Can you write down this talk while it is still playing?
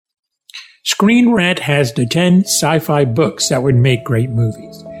Screen Rant has the 10 sci-fi books that would make great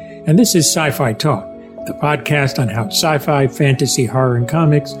movies. And this is Sci-Fi Talk, the podcast on how sci-fi, fantasy, horror, and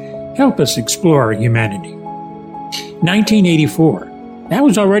comics help us explore humanity. 1984. That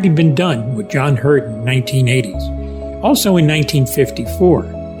was already been done with John Hurt in the 1980s. Also in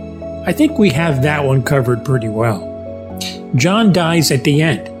 1954. I think we have that one covered pretty well. John Dies at the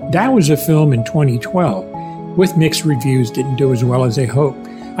End. That was a film in 2012. With mixed reviews, didn't do as well as they hoped.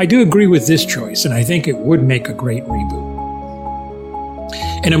 I do agree with this choice, and I think it would make a great reboot.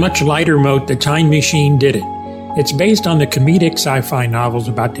 In a much lighter note, The Time Machine did it. It's based on the comedic sci-fi novels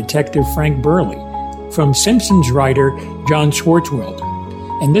about Detective Frank Burley from Simpsons writer John Swartzwelder.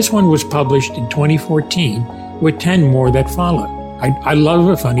 And this one was published in 2014 with 10 more that followed. I love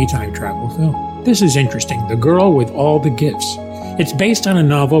a funny time travel film. This is interesting, The Girl with All the Gifts. It's based on a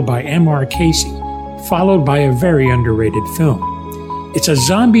novel by M.R. Casey, followed by a very underrated film. It's a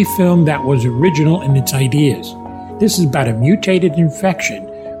zombie film that was original in its ideas. This is about a mutated infection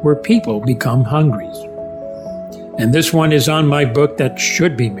where people become hungries. And this one is on my book that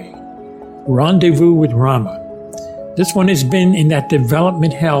should be made, Rendezvous with Rama. This one has been in that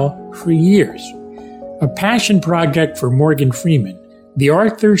development hell for years. A passion project for Morgan Freeman, the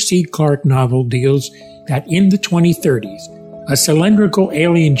Arthur C. Clarke novel deals that in the 2030s, a cylindrical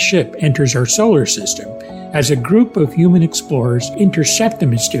alien ship enters our solar system as a group of human explorers intercept the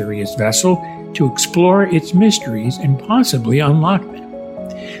mysterious vessel to explore its mysteries and possibly unlock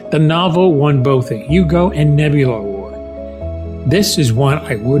them. The novel won both a Hugo and Nebula Award. This is one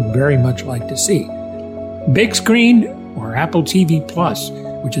I would very much like to see. Big screen or Apple TV Plus,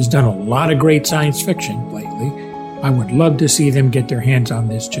 which has done a lot of great science fiction lately, I would love to see them get their hands on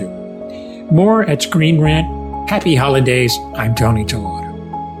this too. More at Screen Rant. Happy holidays. I'm Tony Toloto.